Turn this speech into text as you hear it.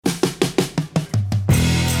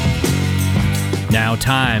Now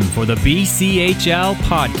time for the BCHL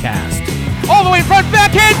podcast. All the way front,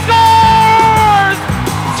 backhand, scores!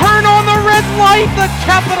 Turn on the red light, the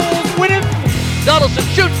Capitals win it. Donaldson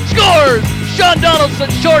shoots, scores! Sean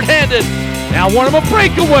Donaldson shorthanded. Now one of a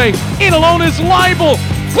breakaway. In alone is Leibel.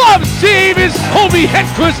 Glove save is Hobie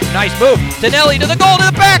Hedquist. Nice move. Tonelli to the goal,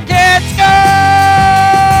 to the backhand, scores!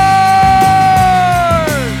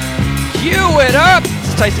 Cue it up.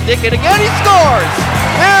 Tyson Dickett again, he scores!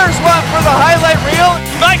 There's one for the highlight reel.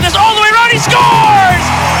 Magnus all the way around, he scores!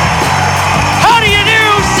 How do you do,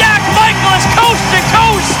 Zach Michaelis, coast to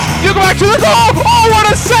coast? You go back to the goal. Oh, what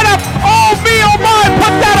a setup. Oh, me, oh my.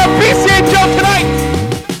 Put that on BCHL tonight.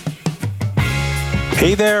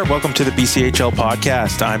 Hey there, welcome to the BCHL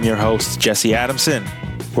podcast. I'm your host, Jesse Adamson.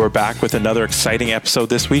 We're back with another exciting episode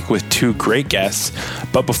this week with two great guests.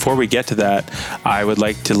 But before we get to that, I would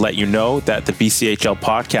like to let you know that the BCHL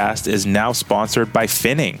podcast is now sponsored by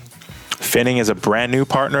Finning. Finning is a brand new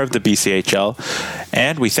partner of the BCHL,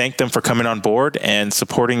 and we thank them for coming on board and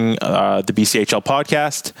supporting the BCHL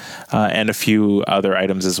podcast and a few other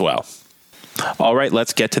items as well. All right,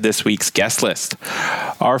 let's get to this week's guest list.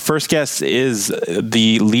 Our first guest is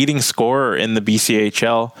the leading scorer in the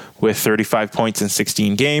BCHL with 35 points in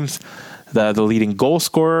 16 games. The leading goal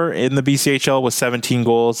scorer in the BCHL with 17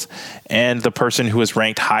 goals, and the person who was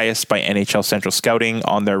ranked highest by NHL Central Scouting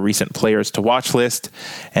on their recent players to watch list,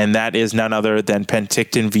 and that is none other than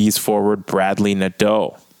Penticton V's forward Bradley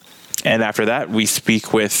Nadeau. And after that, we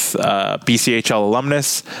speak with BCHL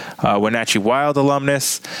alumnus, Wenatchee Wild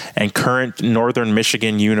alumnus, and current Northern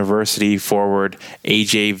Michigan University forward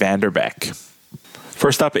AJ Vanderbeck.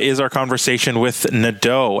 First up is our conversation with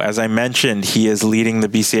Nadeau. As I mentioned, he is leading the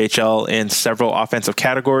BCHL in several offensive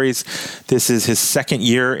categories. This is his second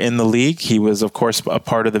year in the league. He was, of course, a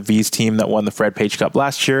part of the V's team that won the Fred Page Cup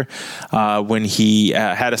last year when he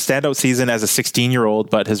had a standout season as a 16-year-old,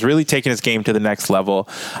 but has really taken his game to the next level.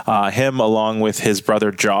 Him, along with his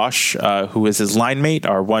brother Josh, who is his line mate,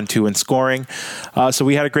 are 1-2 in scoring. So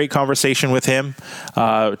we had a great conversation with him,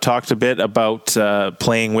 talked a bit about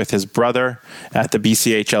playing with his brother at the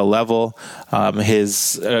BCHL level,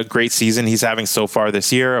 his great season he's having so far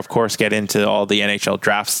this year, of course, get into all the NHL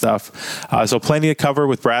draft stuff. So plenty to cover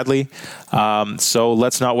with Bradley. So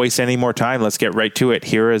let's not waste any more time. Let's get right to it.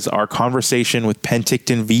 Here is our conversation with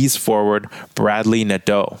Penticton V's forward, Bradley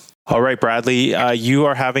Nadeau. All right, Bradley, you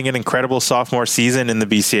are having an incredible sophomore season in the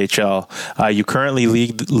BCHL. You currently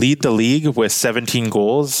lead the league with 17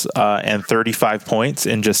 goals and 35 points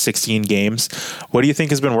in just 16 games. What do you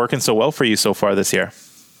think has been working so well for you so far this year?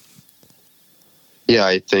 Yeah,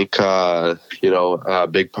 I think, a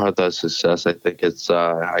big part of the success, I think it's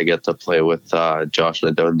I get to play with Josh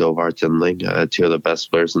Nadeau and Dovar Tinling, two of the best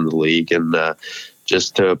players in the league, and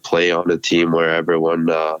just to play on a team where everyone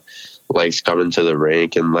likes coming to the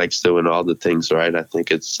rink and likes doing all the things right. I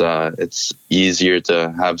think it's easier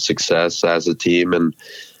to have success as a team and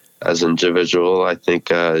as an individual. I think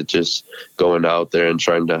just going out there and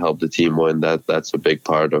trying to help the team win, that's a big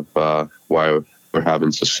part of why we're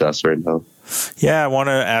having success right now. Yeah, I want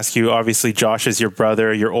to ask you, obviously Josh is your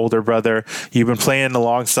brother, your older brother. You've been playing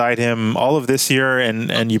alongside him all of this year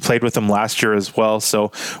and you played with him last year as well.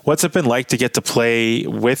 So what's it been like to get to play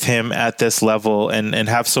with him at this level and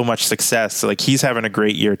have so much success? Like, he's having a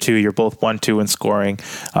great year too. You're both 1-2 in scoring.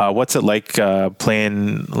 What's it like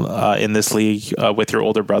playing in this league with your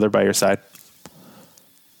older brother by your side?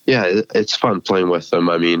 Yeah, it's fun playing with him.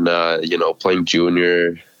 I mean, playing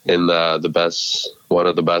junior in one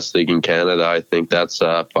of the best league in Canada, I think that's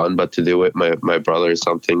fun. But to do it, my brother is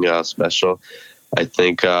something special. I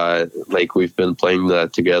think we've been playing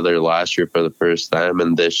together last year for the first time,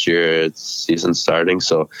 and this year it's season starting.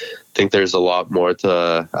 So I think there's a lot more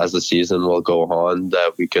as the season will go on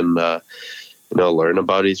that we can learn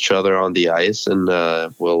about each other on the ice, and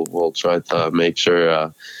we'll try to make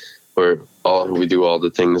sure we do all the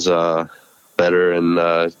things better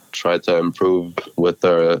and try to improve with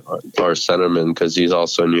our centerman, because he's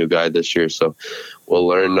also a new guy this year. So we'll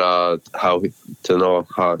learn how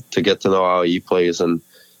to get to know how he plays, and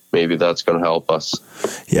maybe that's going to help us.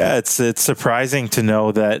 Yeah, it's surprising to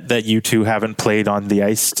know that you two haven't played on the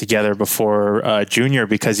ice together before junior,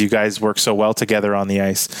 because you guys work so well together on the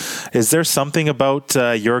ice. Is there something about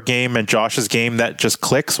your game and Josh's game that just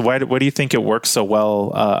clicks? Why do you think it works so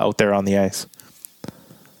well out there on the ice?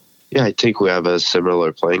 Yeah, I think we have a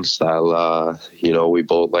similar playing style. We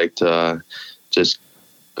both like to just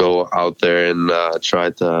go out there and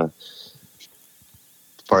try to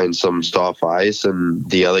find some soft ice, and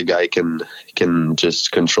the other guy can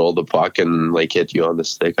just control the puck and hit you on the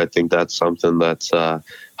stick. I think that's something that's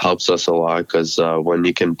helps us a lot because when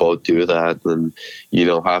you can both do that, then you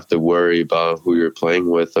don't have to worry about who you're playing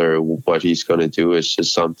with or what he's going to do. It's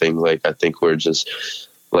just something like, I think we're just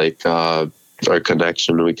like our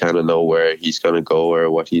connection. We kind of know where he's going to go or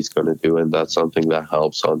what he's going to do. And that's something that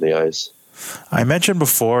helps on the ice. I mentioned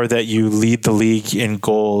before that you lead the league in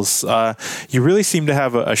goals. You really seem to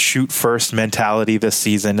have a shoot first mentality this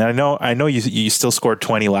season. And I know you still scored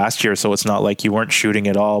 20 last year, so it's not like you weren't shooting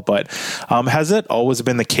at all. But has it always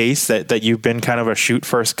been the case that you've been kind of a shoot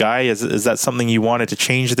first guy? Is that something you wanted to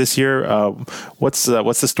change this year? What's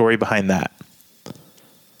the story behind that?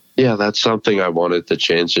 Yeah, that's something I wanted to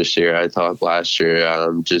change this year. I thought last year,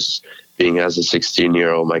 just being as a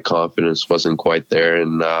 16-year-old, my confidence wasn't quite there,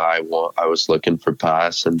 and I was looking for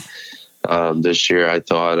pass. And this year, I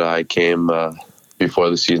thought I came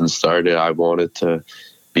before the season started. I wanted to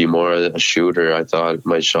be more a shooter. I thought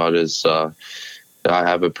my shot is. I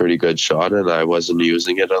have a pretty good shot, and I wasn't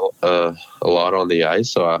using it a lot on the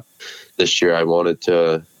ice. So this year, I wanted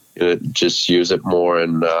to just use it more,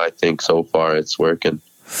 and I think so far it's working.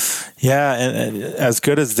 Yeah, and as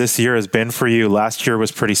good as this year has been for you, last year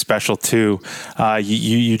was pretty special too.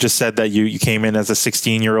 You just said that you came in as a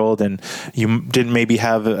 16-year-old and you didn't maybe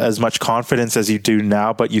have as much confidence as you do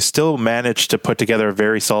now, but you still managed to put together a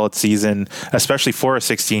very solid season, especially for a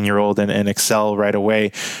 16-year-old, and excel right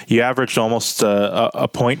away. You averaged almost a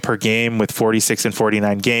point per game with 46 and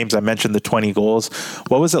 49 games. I mentioned the 20 goals.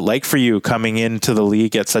 What was it like for you coming into the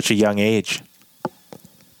league at such a young age?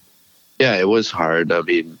 Yeah, it was hard. I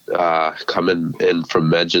mean, coming in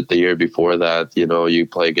from Medjugorje the year before that, you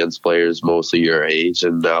play against players mostly your age,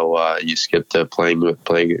 and now you skip to playing with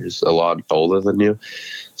players a lot older than you.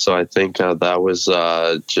 So I think that was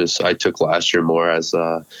I took last year more as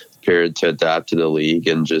a period to adapt to the league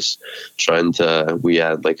and just we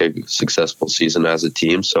had like a successful season as a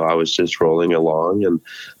team. So I was just rolling along. And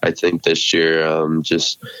I think this year,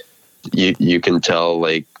 you can tell,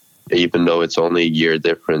 like, even though it's only a year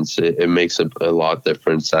difference, it makes a lot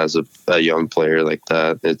difference as a young player like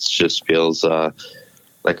that. It just feels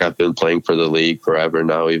like I've been playing for the league forever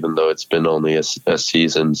now, even though it's been only a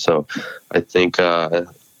season. So I think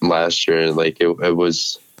last year, like it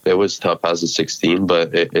was tough as a 16,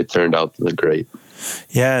 but it turned out great.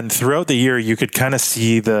 Yeah, and throughout the year, you could kind of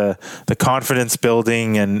see the confidence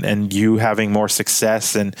building and you having more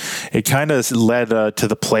success, and it kind of led to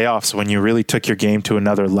the playoffs when you really took your game to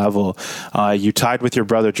another level. You tied with your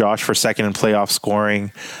brother Josh for second in playoff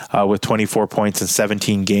scoring with 24 points in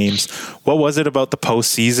 17 games. What was it about the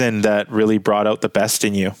postseason that really brought out the best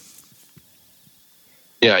in you?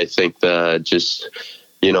 Yeah, I think that just...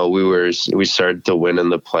 we started to win in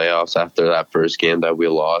the playoffs after that first game that we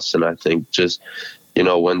lost. And I think just,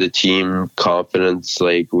 when the team confidence,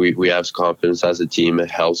 like we have confidence as a team,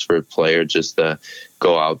 it helps for a player just to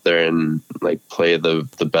go out there and like play the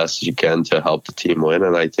best you can to help the team win.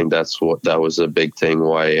 And I think that was a big thing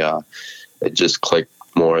why it just clicked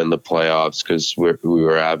more in the playoffs, because we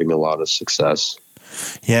were having a lot of success.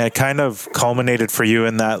 Yeah, it kind of culminated for you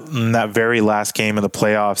in that very last game of the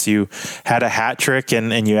playoffs. You had a hat trick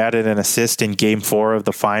and you added an assist in Game 4 of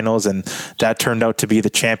the finals, and that turned out to be the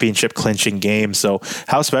championship clinching game. So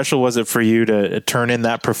how special was it for you to turn in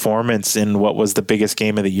that performance in what was the biggest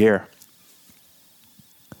game of the year?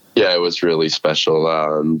 Yeah, it was really special.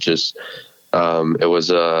 It was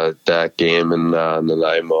that game in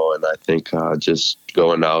Nanaimo, and I think just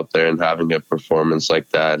going out there and having a performance like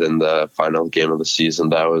that in the final game of the season,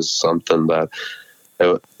 that was something that,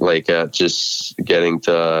 just getting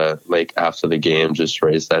to, like, after the game, just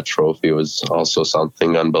raise that trophy was also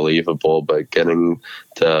something unbelievable. But getting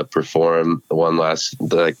to perform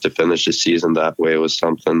to finish the season that way was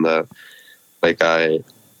something that, like, I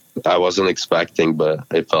wasn't expecting, but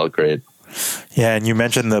it felt great. Yeah, and you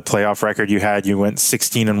mentioned the playoff record you had. You went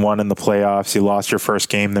 16-1 in the playoffs. You lost your first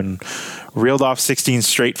game, then reeled off 16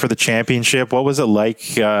 straight for the championship. What was it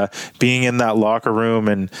like being in that locker room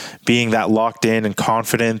and being that locked in and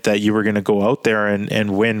confident that you were going to go out there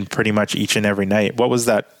and win pretty much each and every night? What was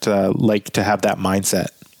that like to have that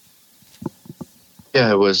mindset? Yeah,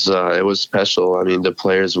 it was special. I mean, the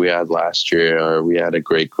players we had last year, we had a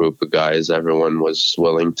great group of guys. Everyone was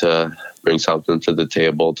willing to bring something to the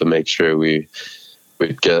table to make sure we'd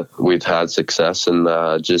had success,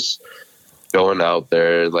 and just going out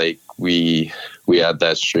there, like we had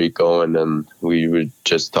that streak going, and we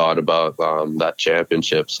just thought about that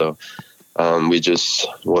championship. So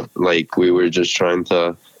we were just trying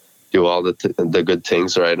to do all the good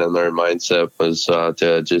things right, and our mindset was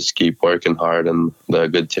to just keep working hard, and the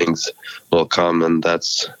good things will come, and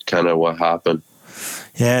that's kind of what happened.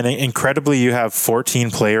 Yeah, and incredibly, you have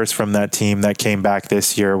 14 players from that team that came back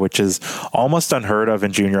this year, which is almost unheard of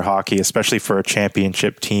in junior hockey, especially for a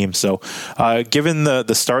championship team. So given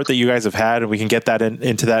the start that you guys have had, and we can get that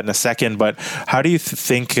into that in a second, but how do you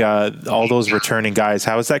think all those returning guys,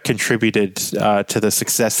 how has that contributed to the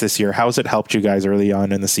success this year? How has it helped you guys early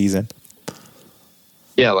on in the season?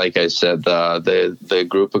 Yeah, like I said, the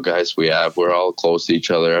group of guys we have, we're all close to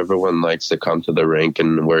each other. Everyone likes to come to the rink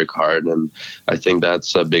and work hard, and I think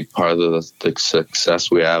that's a big part of the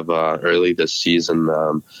success we have early this season.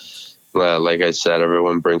 Like I said,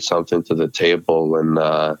 everyone brings something to the table, and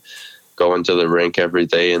going to the rink every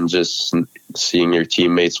day and just seeing your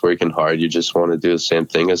teammates working hard, you just want to do the same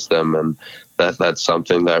thing as them, and that's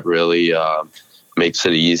something that really makes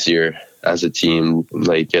it easier as a team,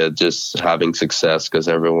 just having success, because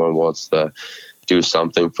everyone wants to do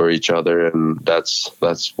something for each other, and that's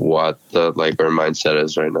what our mindset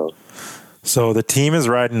is right now. So the team is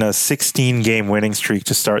riding a 16-game winning streak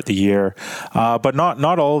to start the year, but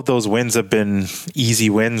not all of those wins have been easy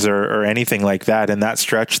wins or anything like that. In that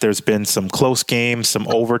stretch, there's been some close games, some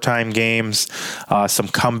overtime games, some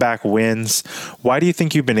comeback wins. Why do you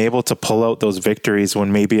think you've been able to pull out those victories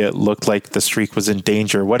when maybe it looked like the streak was in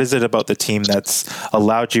danger? What is it about the team that's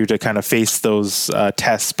allowed you to kind of face those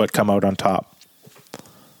tests but come out on top?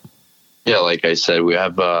 Yeah, like I said, we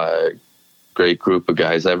have great group of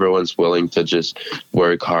guys. Everyone's willing to just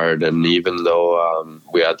work hard, and even though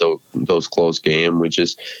we had those close games, we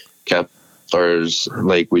just kept ours.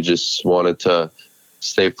 We just wanted to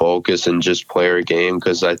stay focused and just play our game,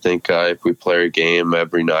 because I think if we play our game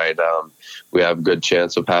every night, we have a good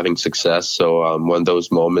chance of having success. So when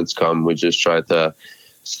those moments come, we just try to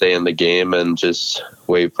stay in the game and just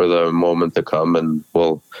wait for the moment to come, and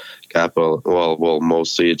we'll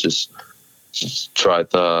mostly just try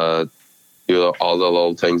to do all the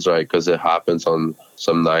little things right, because it happens on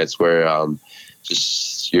some nights where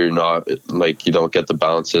you're not you don't get the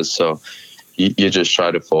bounces, so you just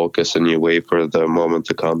try to focus and you wait for the moment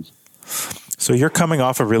to come. So you're coming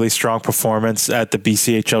off a really strong performance at the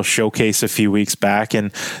BCHL Showcase a few weeks back,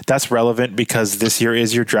 and that's relevant because this year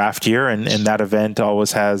is your draft year, and that event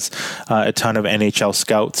always has a ton of NHL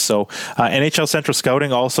scouts. So NHL Central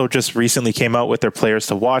Scouting also just recently came out with their players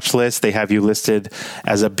to watch list. They have you listed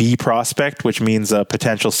as a B prospect, which means a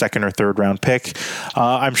potential second or third round pick.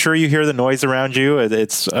 I'm sure you hear the noise around you.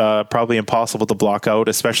 It's probably impossible to block out,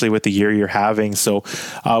 especially with the year you're having. So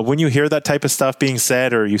when you hear that type of stuff being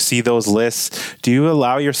said, or you see those lists, do you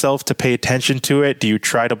allow yourself to pay attention to it? Do you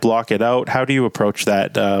try to block it out? How do you approach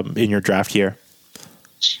that in your draft year?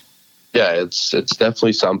 Yeah, it's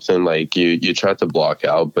definitely something you try to block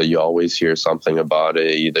out, but you always hear something about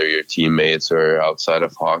it, either your teammates or outside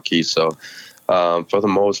of hockey. So for the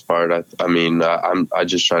most part, I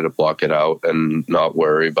just try to block it out and not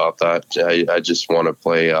worry about that. I just want to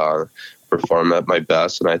play, perform at my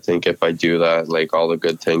best, and I think if I do that, all the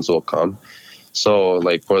good things will come. So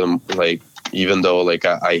for them, even though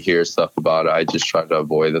I hear stuff about it, I just try to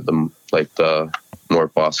avoid it the more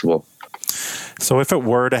possible. So if it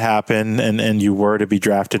were to happen and you were to be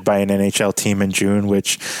drafted by an NHL team in June,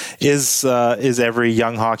 which is every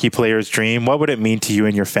young hockey player's dream, what would it mean to you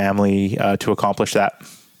and your family to accomplish that?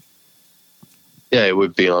 Yeah, it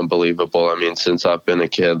would be unbelievable. I mean, since I've been a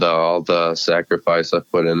kid, all the sacrifice I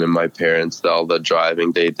put in my parents, all the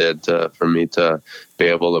driving they did for me to be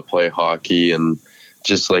able to play hockey, and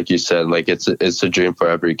just like you said, it's a dream for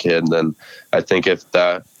every kid. And I think if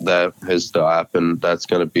that is to happen, that's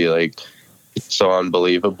going to be so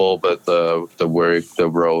unbelievable. But the work, the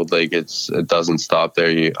road, it doesn't stop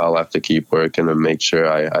there. I'll have to keep working and make sure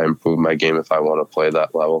I improve my game if I want to play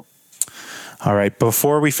that level. All right.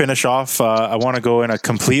 Before we finish off, I want to go in a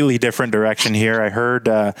completely different direction here. I heard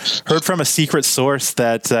from a secret source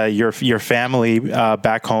that your family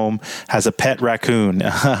back home has a pet raccoon.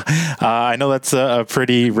 I know that's a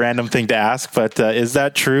pretty random thing to ask, but is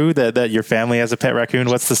that true that your family has a pet raccoon?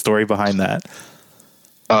 What's the story behind that?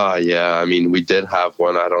 Yeah. I mean, we did have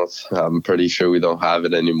one. I'm pretty sure we don't have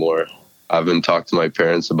it anymore. I haven't talked to my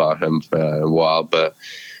parents about him for a while, but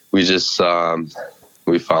we just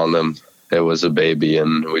we found him. It was a baby,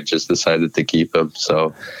 and we just decided to keep him.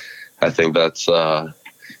 So I think that's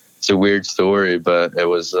it's a weird story, but it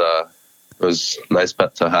was a nice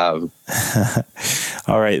pet to have.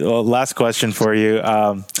 All right. Well, last question for you.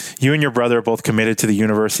 You and your brother are both committed to the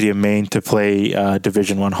University of Maine to play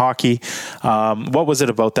Division I hockey. What was it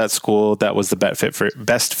about that school that was the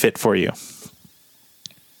best fit for you?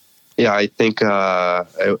 Yeah, I think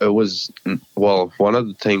it was, one of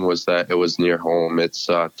the things was that it was near home. It's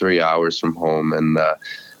 3 hours from home, and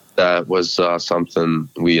that was something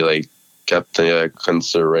we kept the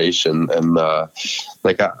consideration. And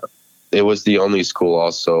it was the only school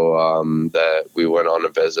also that we went on a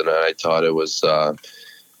visit, and I thought it was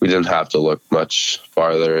we didn't have to look much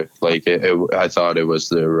farther. I thought it was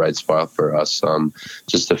the right spot for us.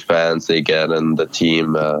 Just the fans they get and the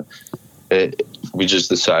team. We just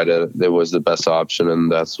decided it was the best option,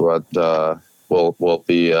 and that's what will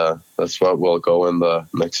be. That's what will go in the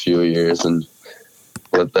next few years, and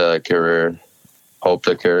let the career. Hope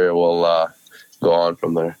the career will go on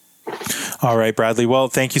from there. All right, Bradley. Well,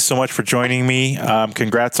 thank you so much for joining me.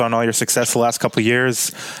 Congrats on all your success the last couple of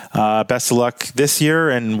years. Best of luck this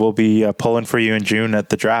year, and we'll be pulling for you in June at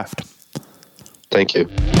the draft. Thank you.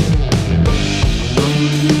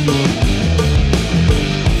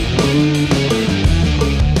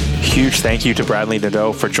 Huge thank you to Bradley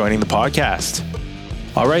Nadeau for joining the podcast.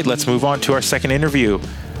 All right, let's move on to our second interview.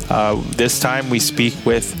 This time we speak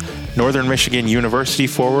with Northern Michigan University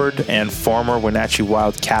forward and former Wenatchee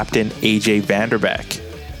Wild captain AJ Vanderbeck.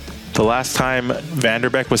 The last time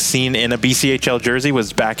Vanderbeck was seen in a BCHL jersey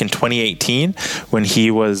was back in 2018 when he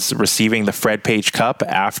was receiving the Fred Page Cup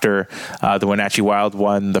after the Wenatchee Wild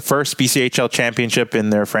won the first BCHL championship in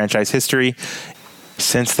their franchise history.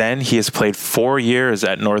 Since then, he has played 4 years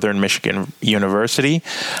at Northern Michigan University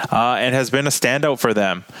and has been a standout for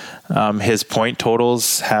them. His point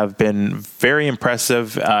totals have been very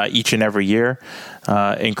impressive each and every year,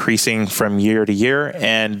 increasing from year to year,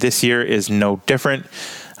 and this year is no different.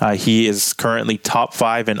 He is currently top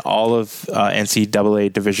 5 in all of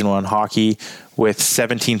NCAA Division I hockey with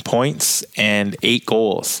 17 points and 8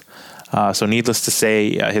 goals. So needless to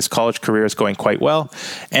say, his college career is going quite well.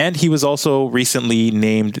 And he was also recently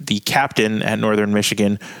named the captain at Northern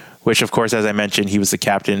Michigan, which, of course, as I mentioned, he was the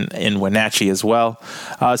captain in Wenatchee as well.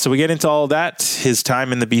 So we get into all of that, his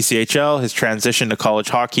time in the BCHL, his transition to college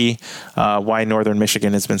hockey, why Northern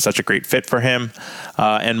Michigan has been such a great fit for him,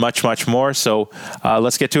 and much, much more. So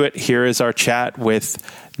let's get to it. Here is our chat with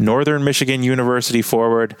Northern Michigan University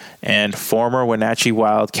forward and former Wenatchee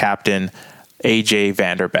Wild captain, AJ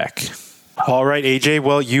Vanderbeck. All right, AJ.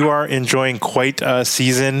 Well, you are enjoying quite a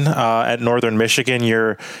season at Northern Michigan.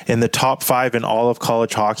 You're in the top 5 in all of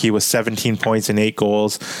college hockey with 17 points and 8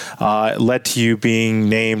 goals. Led to you being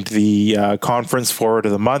named the Conference Forward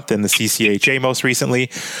of the Month in the CCHA most recently.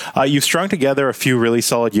 You've strung together a few really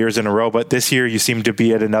solid years in a row, but this year you seem to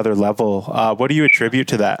be at another level. What do you attribute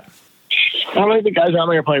to that? I think the guys around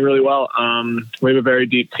me are playing really well. We have a very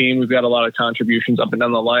deep team. We've got a lot of contributions up and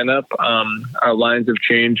down the lineup. Our lines have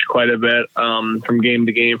changed quite a bit from game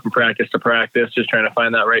to game, from practice to practice, just trying to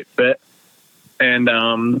find that right fit. And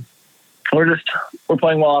we're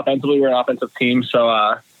playing well offensively. We're an offensive team,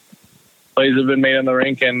 so plays have been made on the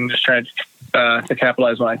rink, and just trying to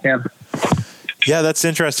capitalize when I can. Yeah, that's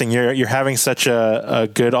interesting. You're having such a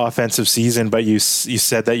good offensive season, but you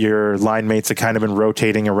said that your line mates have kind of been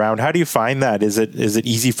rotating around. How do you find that? Is it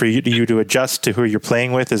easy for you to adjust to who you're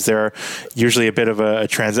playing with? Is there usually a bit of a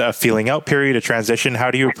feeling out period, a transition? How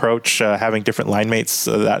do you approach having different line mates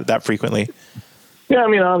that frequently? Yeah, I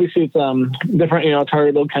mean, obviously it's different. It's hard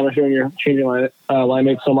to build chemistry when you're changing line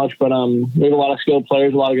mates so much, but we have a lot of skilled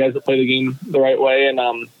players, a lot of guys that play the game the right way,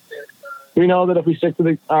 and we know that if we stick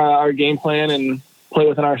to our game plan and play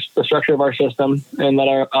within the structure of our system and let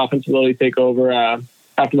our offensive ability take over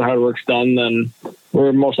after the hard work's done, then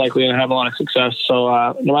we're most likely going to have a lot of success.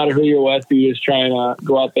 So no matter who you're with, you just try and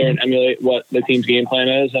go out there and emulate what the team's game plan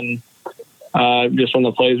is. And just when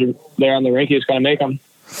the plays are there on the rink, you just got to make them.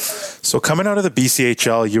 So coming out of the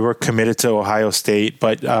BCHL, you were committed to Ohio State,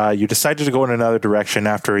 but you decided to go in another direction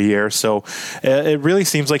after a year. So it really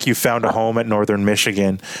seems like you found a home at Northern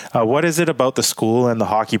Michigan. What is it about the school and the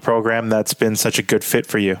hockey program that's been such a good fit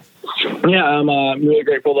for you? Yeah, I'm really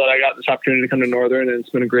grateful that I got this opportunity to come to Northern, and it's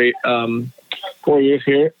been a great 4 years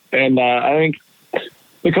here. And I think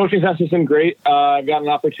the coaching staff has been great. I've got an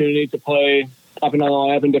opportunity to play up and down the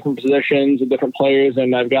lineup in different positions with different players,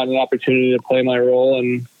 and I've gotten an opportunity to play my role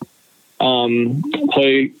and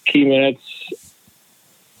play key minutes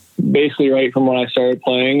basically right from when I started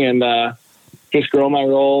playing, and just grow my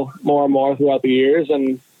role more and more throughout the years,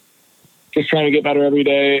 and just trying to get better every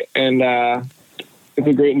day. And it's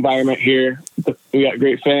a great environment here. We got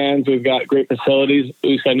great fans. We've got great facilities.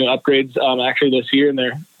 We've got new upgrades actually this year, and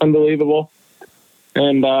they're unbelievable.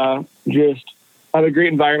 And just have a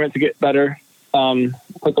great environment to get better,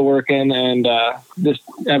 put the work in, and just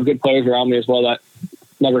have good players around me as well. That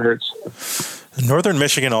never hurts. Northern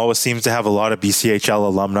Michigan always seems to have a lot of BCHL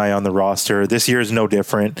alumni on the roster. This year is no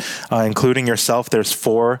different. Including yourself, there's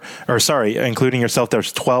 12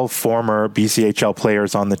 former BCHL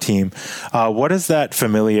players on the team. What does that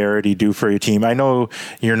familiarity do for your team? I know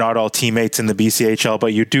you're not all teammates in the BCHL,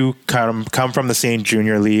 but you do come from the same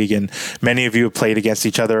junior league, and many of you have played against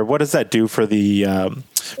each other. What does that do for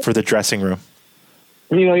the dressing room?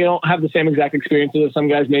 You don't have the same exact experiences as some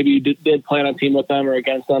guys. Maybe you did play on a team with them or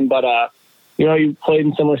against them, but you played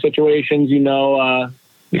in similar situations. You kind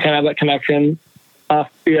of have that connection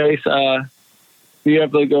off the ice. You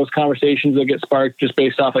have those conversations that get sparked just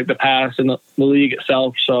based off the past and the league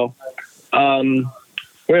itself. So we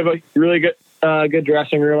have a really good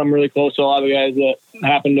dressing room. I'm really close to a lot of the guys that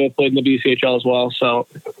happen to have played in the BCHL as well. So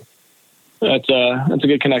that's a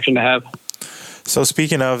good connection to have. So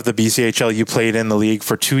speaking of the BCHL, you played in the league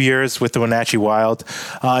for 2 years with the Wenatchee Wild.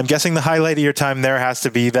 I'm guessing the highlight of your time there has to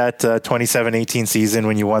be that 27-18 season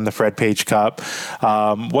when you won the Fred Page Cup.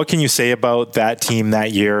 What can you say about that team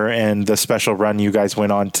that year and the special run you guys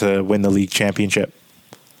went on to win the league championship?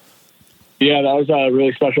 Yeah, that was a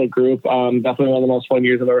really special group. Definitely one of the most fun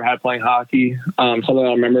years I've ever had playing hockey. Something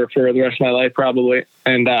I'll remember for the rest of my life probably.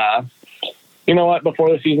 And you know what?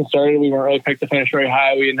 Before the season started, we weren't really picked to finish very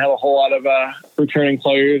high. We didn't have a whole lot of returning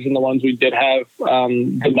players, and the ones we did have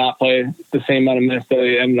did not play the same amount of minutes that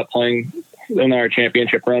they ended up playing in our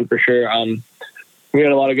championship run for sure. We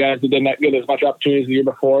had a lot of guys that did not get as much opportunities the year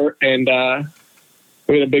before, and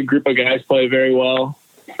we had a big group of guys play very well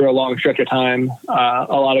for a long stretch of time. A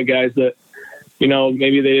lot of guys that,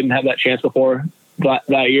 maybe they didn't have that chance before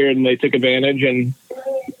that year, and they took advantage, and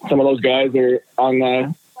some of those guys are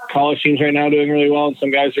on college teams right now doing really well, and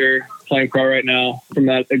some guys are playing pro right now from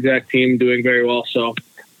that exact team doing very well. So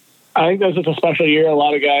I think that was just a special year. A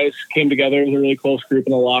lot of guys came together as a really close group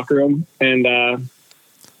in the locker room, and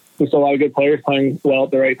just a lot of good players playing well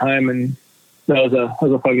at the right time, and that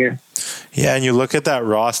was a fun year. Yeah, and you look at that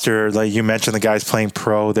roster, like you mentioned, the guys playing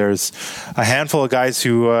pro. There's a handful of guys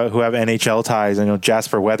who have NHL ties. I know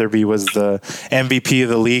Jasper Weatherby was the MVP of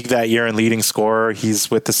the league that year and leading scorer. He's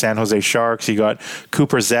with the San Jose Sharks. You got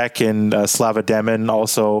Cooper Zek and Slava Demin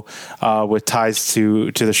also with ties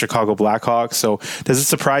to the Chicago Blackhawks. So does it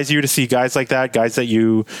surprise you to see guys like that, guys that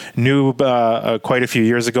you knew quite a few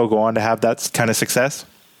years ago, go on to have that kind of success?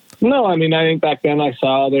 No, I mean, I think back then I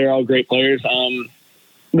saw they're all great players.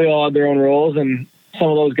 They all had their own roles, and some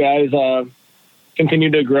of those guys continue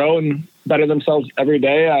to grow and better themselves every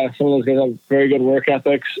day. Some of those guys have very good work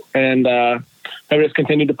ethics, and have just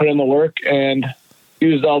continued to put in the work and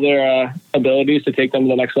used all their abilities to take them to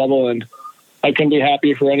the next level. And I couldn't be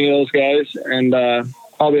happier for any of those guys, and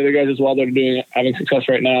all the other guys as well that are having success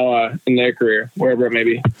right now in their career, wherever it may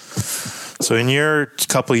be. So in your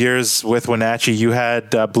couple years with Wenatchee, you had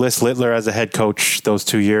Bliss Littler as a head coach those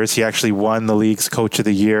 2 years. He actually won the league's Coach of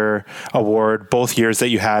the Year award both years that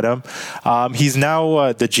you had him. He's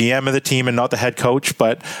now the GM of the team and not the head coach.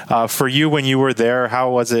 But for you, when you were there, how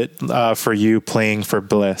was it for you playing for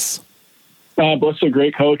Bliss? Bliss is a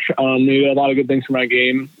great coach. He did a lot of good things for my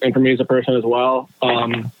game and for me as a person as well.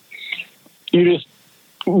 You just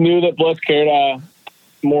knew that Bliss cared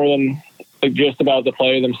more than just about the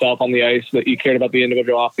player themselves on the ice, that you cared about the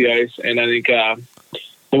individual off the ice. And I think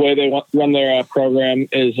the way they run their program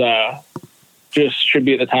is just should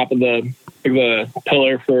be at the top of the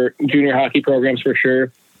pillar for junior hockey programs for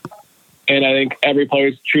sure. And I think every player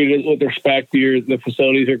is treated with respect. The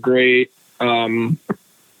facilities are great. On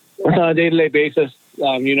a day-to-day basis,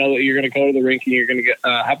 you know that you're going to go to the rink and you're going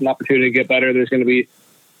to have an opportunity to get better. There's going to be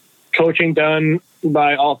coaching done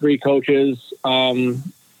by all three coaches.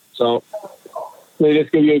 So they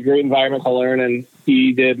just give you a great environment to learn, and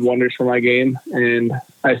he did wonders for my game. And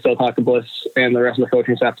I still talk to Bliss and the rest of the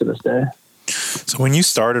coaching staff to this day. So when you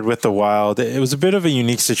started with the Wild, it was a bit of a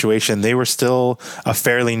unique situation. They were still a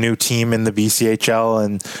fairly new team in the BCHL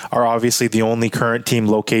and are obviously the only current team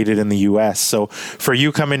located in the U.S. So for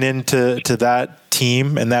you coming into that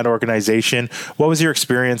team and that organization, what was your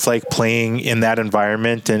experience like playing in that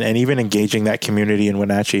environment and even engaging that community in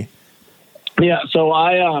Wenatchee? Yeah, so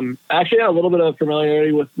I actually had a little bit of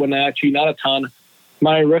familiarity with Wenatchee, not a ton.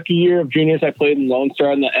 My rookie year of juniors, I played in Lone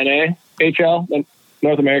Star in the NAHL, the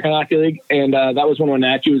North American Hockey League, and that was when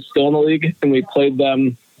Wenatchee was still in the league, and we played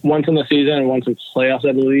them once in the season and once in playoffs,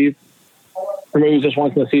 I believe. Or maybe it was just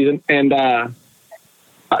once in the season. And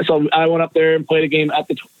so I went up there and played a game at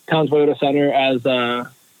the Towns Toyota Center as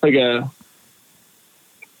a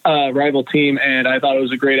rival team, and I thought it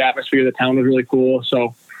was a great atmosphere. The town was really cool,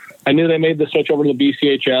 so I knew they made the switch over to the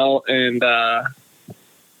BCHL, and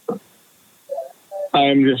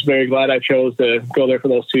I'm just very glad I chose to go there for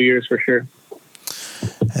those 2 years for sure.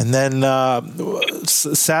 And then,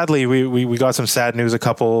 sadly, we got some sad news a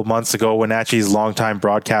couple months ago. Wenatchee's longtime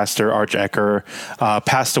broadcaster, Arch Ecker,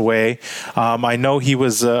 passed away. I know he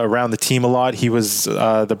was around the team a lot. He was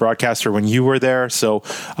the broadcaster when you were there. So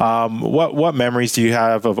what memories do you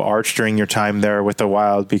have of Arch during your time there with the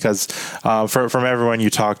Wild? Because from everyone you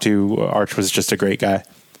talked to, Arch was just a great guy.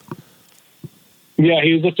 Yeah,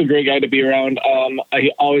 he was just a great guy to be around.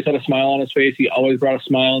 He always had a smile on his face. He always brought a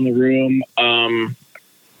smile in the room.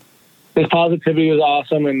 His positivity was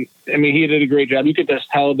awesome. And I mean, he did a great job. You could just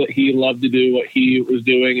tell that he loved to do what he was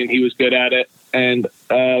doing and he was good at it. And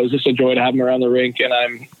it was just a joy to have him around the rink.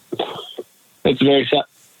 And it's very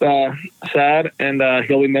sad. And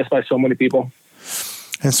he'll be missed by so many people.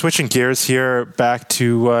 And switching gears here back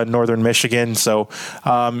to Northern Michigan. So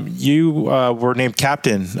you were named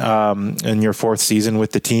captain in your fourth season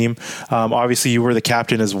with the team. Obviously, you were the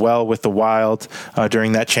captain as well with the Wild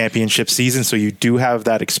during that championship season. So you do have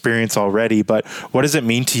that experience already. But what does it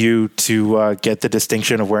mean to you to get the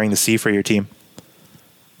distinction of wearing the C for your team?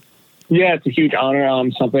 Yeah, it's a huge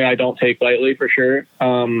honor. Something I don't take lightly for sure.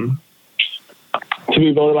 To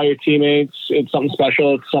be voted by your teammates, it's something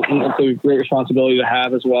special. It's a great responsibility to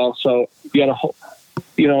have as well. So you got to,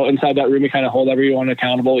 inside that room, you kind of hold everyone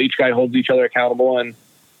accountable. Each guy holds each other accountable, and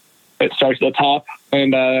it starts at the top.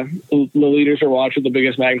 And the leaders are watched with the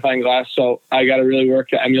biggest magnifying glass. So I got to really work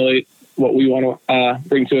to emulate what we want to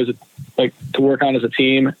bring to to work on as a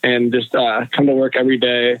team, and just come to work every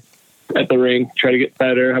day at the rink, try to get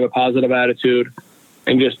better, have a positive attitude,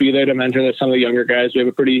 and just be there to mentor some of the younger guys.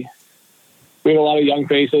 We have a lot of young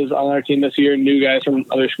faces on our team this year, new guys from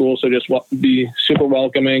other schools. So just be super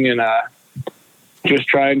welcoming and just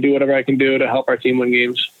try and do whatever I can do to help our team win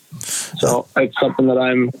games. So it's something that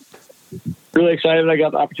I'm really excited I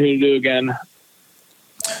got the opportunity to do again.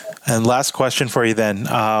 And last question for you then.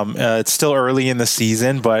 It's still early in the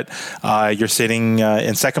season, but you're sitting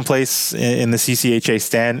in second place in the CCHA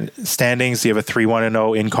standings. You have a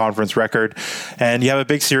 3-1-0 in-conference record. And you have a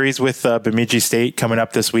big series with Bemidji State coming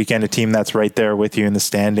up this weekend, a team that's right there with you in the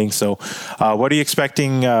standings. So what are you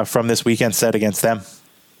expecting from this weekend set against them?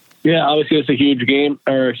 Yeah, obviously it's a huge game,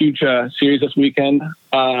 or a huge series this weekend.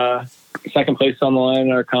 Second place on the line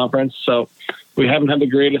in our conference. So we haven't had the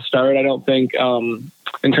greatest start, I don't think,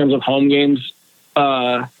 in terms of home games.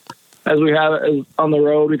 As we have on the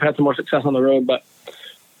road, we've had some more success on the road, but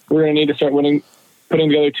we're going to need to start putting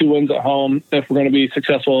together 2 wins at home if we're going to be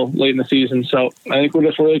successful late in the season. So I think we're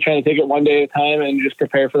just really trying to take it one day at a time and just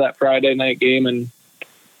prepare for that Friday night game and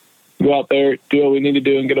go out there, do what we need to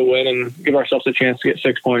do and get a win and give ourselves a chance to get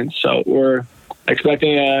 6 points. So we're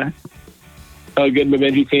expecting a good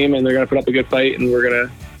Bemidji team, and they're going to put up a good fight, and we're going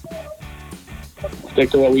to stick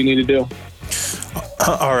to what we need to do.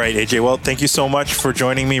 All right, AJ. Well, thank you so much for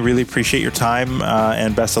joining me. Really appreciate your time,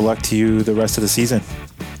 and best of luck to you the rest of the season.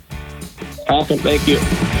 Awesome. Thank you.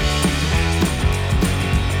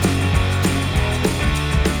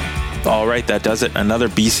 All right, that does it. Another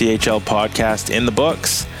BCHL podcast in the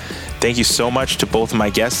books. Thank you so much to both of my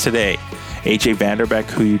guests today, AJ Vanderbeck,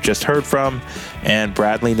 who you just heard from, and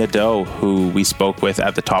Bradley Nadeau, who we spoke with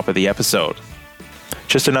at the top of the episode.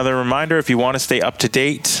 Just another reminder, if you want to stay up to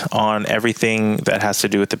date on everything that has to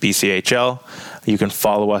do with the BCHL, you can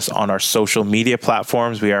follow us on our social media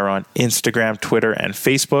platforms. We are on Instagram, Twitter, and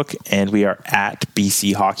Facebook, and we are at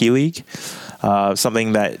BC Hockey League.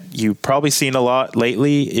 Something that you've probably seen a lot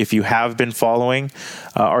lately, if you have been following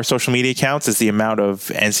our social media accounts, is the amount of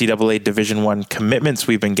NCAA Division I commitments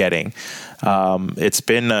we've been getting. It's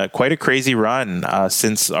been quite a crazy run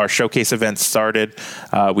since our showcase event started.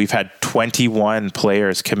 We've had 21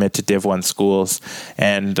 players commit to Div 1 schools,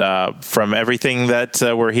 and from everything that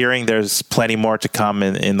we're hearing, there's plenty more to come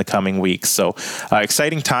in the coming weeks. So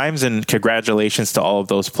exciting times, and congratulations to all of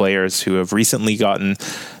those players who have recently gotten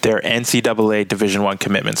their NCAA Division I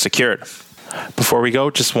commitment secured. Before we go,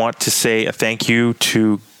 just want to say a thank you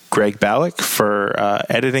to Greg Ballack for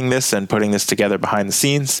editing this and putting this together behind the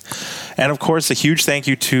scenes. And of course, a huge thank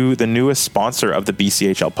you to the newest sponsor of the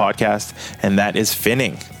BCHL podcast, and that is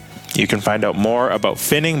Finning. You can find out more about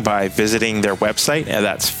Finning by visiting their website, and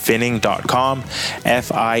that's finning.com,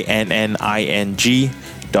 FINNING.com.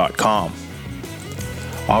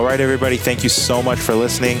 All right, everybody, thank you so much for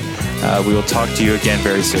listening. We will talk to you again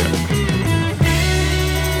very soon.